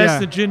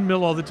 The Gin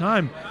Mill all the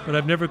time, but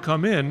I've never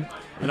come in,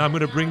 and I'm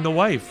going to bring the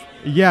wife.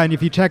 Yeah, and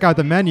if you check out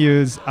the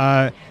menus,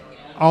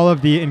 all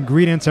of the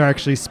ingredients are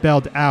actually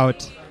spelled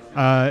out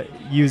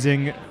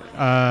using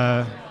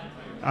a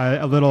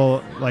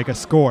little, like a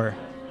score.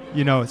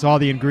 So all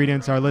the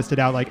ingredients are listed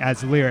out like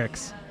as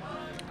lyrics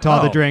to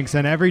all the drinks,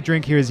 and every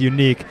drink here is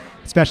unique,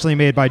 especially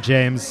made by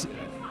James.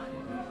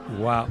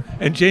 Wow.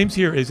 And James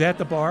here is at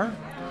the bar?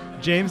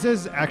 James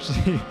is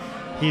actually,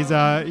 he's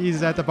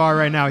at the bar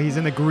right now. He's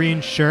in the green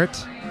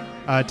shirt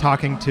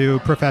talking to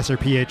Professor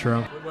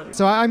Pietro.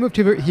 So I moved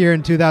here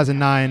in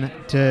 2009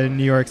 to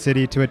New York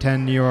City to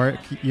attend New York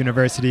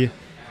University,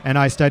 and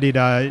I studied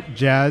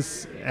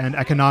jazz and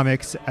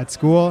economics at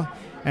school.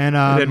 And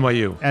at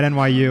NYU. At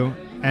NYU.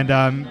 And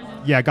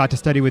got to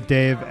study with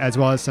Dave as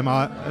well as some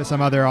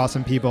other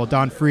awesome people,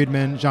 Don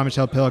Friedman,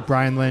 Jean-Michel Pilk,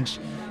 Brian Lynch,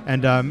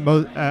 and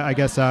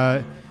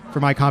for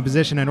my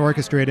composition and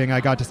orchestrating,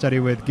 I got to study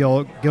with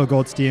Gil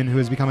Goldstein, who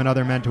has become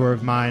another mentor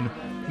of mine.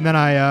 And then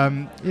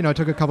I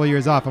took a couple of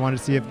years off. I wanted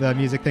to see if the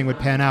music thing would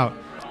pan out.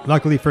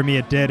 luckily for me,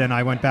 it did, and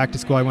I went back to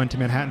school. I went to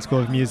Manhattan School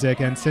of Music,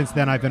 and since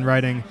then I've been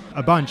writing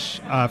a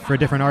bunch for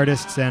different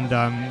artists, and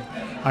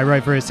I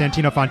write for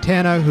Santino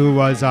Fontana, who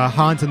was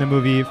Hans in the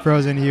movie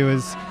Frozen. He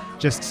was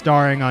just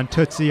starring on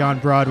Tootsie on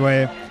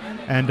Broadway,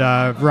 and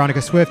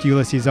Veronica Swift,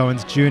 Ulysses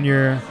Owens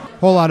Jr.,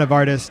 whole lot of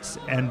artists,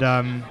 and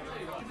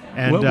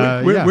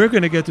we're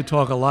going to get to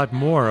talk a lot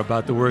more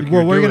about the work you're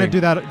doing. Well, we're going to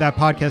do that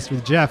podcast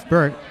with Jeff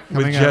Burke.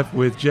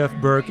 With Jeff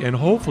Burke, and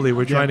hopefully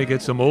we're trying to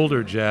get some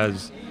older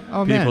jazz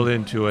people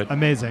into it.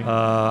 Amazing.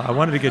 I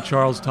wanted to get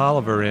Charles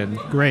Tolliver in.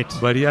 Great.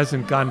 But he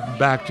hasn't gotten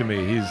back to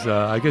me.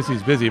 I guess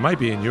he's busy. He might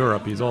be in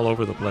Europe. He's all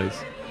over the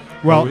place.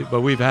 Well, but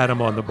we've had him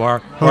on the bar.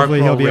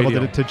 Hopefully he'll be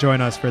able to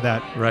join us for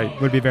that.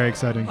 Right. Would be very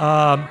exciting.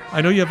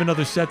 I know you have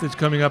another set that's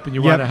coming up and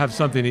you want to have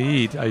something to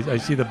eat. I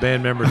see the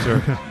band members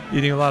are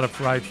eating a lot of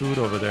fried food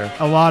over there.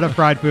 A lot of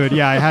fried food.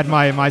 Yeah, I had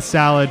my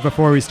salad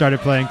before we started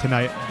playing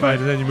tonight. Right,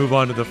 and then you move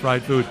on to the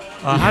fried food.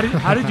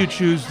 How did you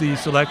choose the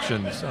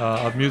selections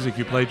of music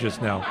you played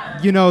just now?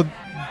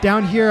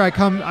 Down here I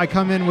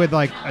come in with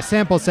like a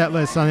sample set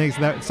list,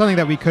 something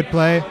that we could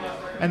play,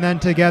 and then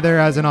together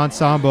as an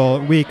ensemble,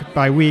 week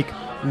by week,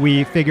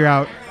 we figure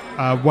out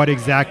what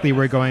exactly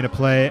we're going to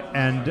play,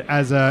 and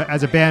as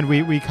a band,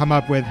 we come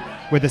up with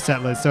a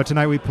set list. So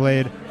tonight we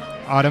played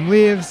Autumn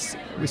Leaves.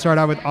 We started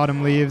out with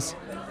Autumn Leaves.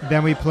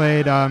 Then we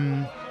played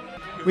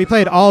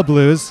All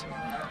Blues.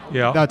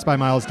 Yeah. That's by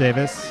Miles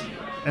Davis.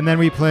 And then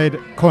we played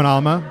Con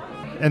Alma.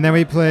 And then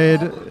we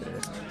played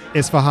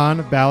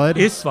Isfahan Ballad.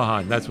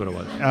 Isfahan, that's what it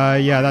was.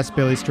 That's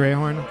Billy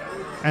Strayhorn.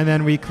 And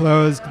then we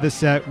closed the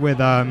set with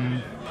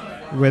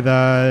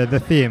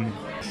the theme,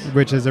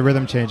 which is the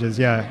Rhythm Changes,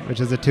 which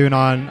is a tune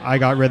on I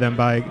Got Rhythm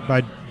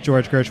by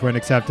George Gershwin,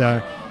 except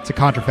it's a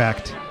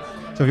contrafact.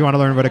 So if you want to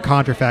learn what a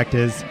contrafact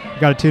is,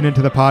 you got to tune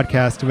into the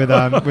podcast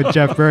with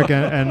Jeff Burke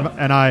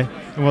and I,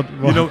 and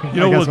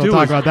we'll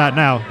talk about that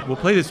now. We'll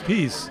play this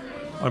piece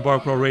on Bar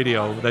Pro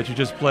Radio that you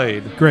just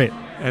played. Great.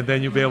 And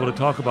then you'll be able to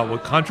talk about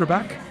what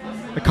contrafact?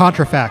 A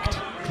contrafact.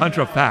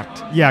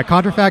 Contrafact. Yeah,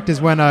 contrafact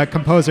is when a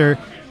composer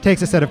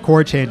takes a set of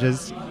chord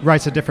changes,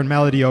 writes a different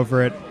melody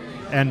over it,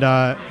 and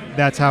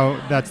that's how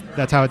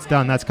it's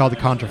done. That's called the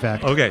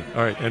contrafact. Okay,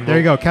 all right. And there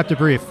you go. Kept it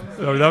brief.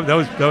 Oh, that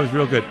was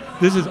real good.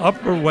 This is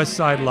Upper West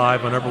Side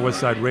Live on Upper West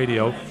Side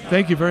Radio.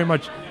 Thank you very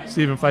much,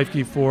 Stephen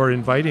Feifke, for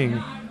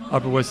inviting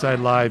Upper West Side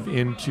Live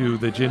into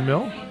the Gin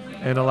Mill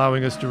and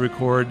allowing us to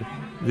record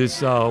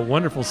this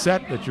wonderful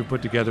set that you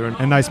put together.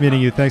 And nice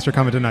meeting you. Thanks for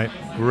coming tonight.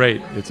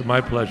 Great. It's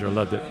my pleasure. I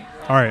loved it.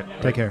 All right.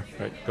 Take care.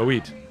 All right. Go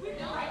eat.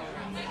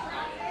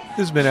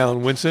 This has been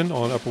Alan Winson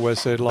on Upper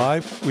West Side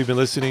Live. We've been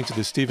listening to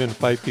the Stephen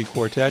Feifke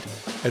Quartet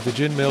at the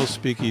Gin Mill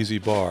Speakeasy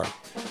Bar.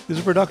 This is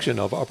a production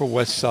of Upper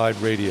West Side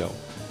Radio,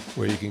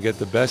 where you can get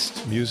the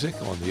best music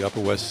on the Upper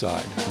West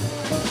Side.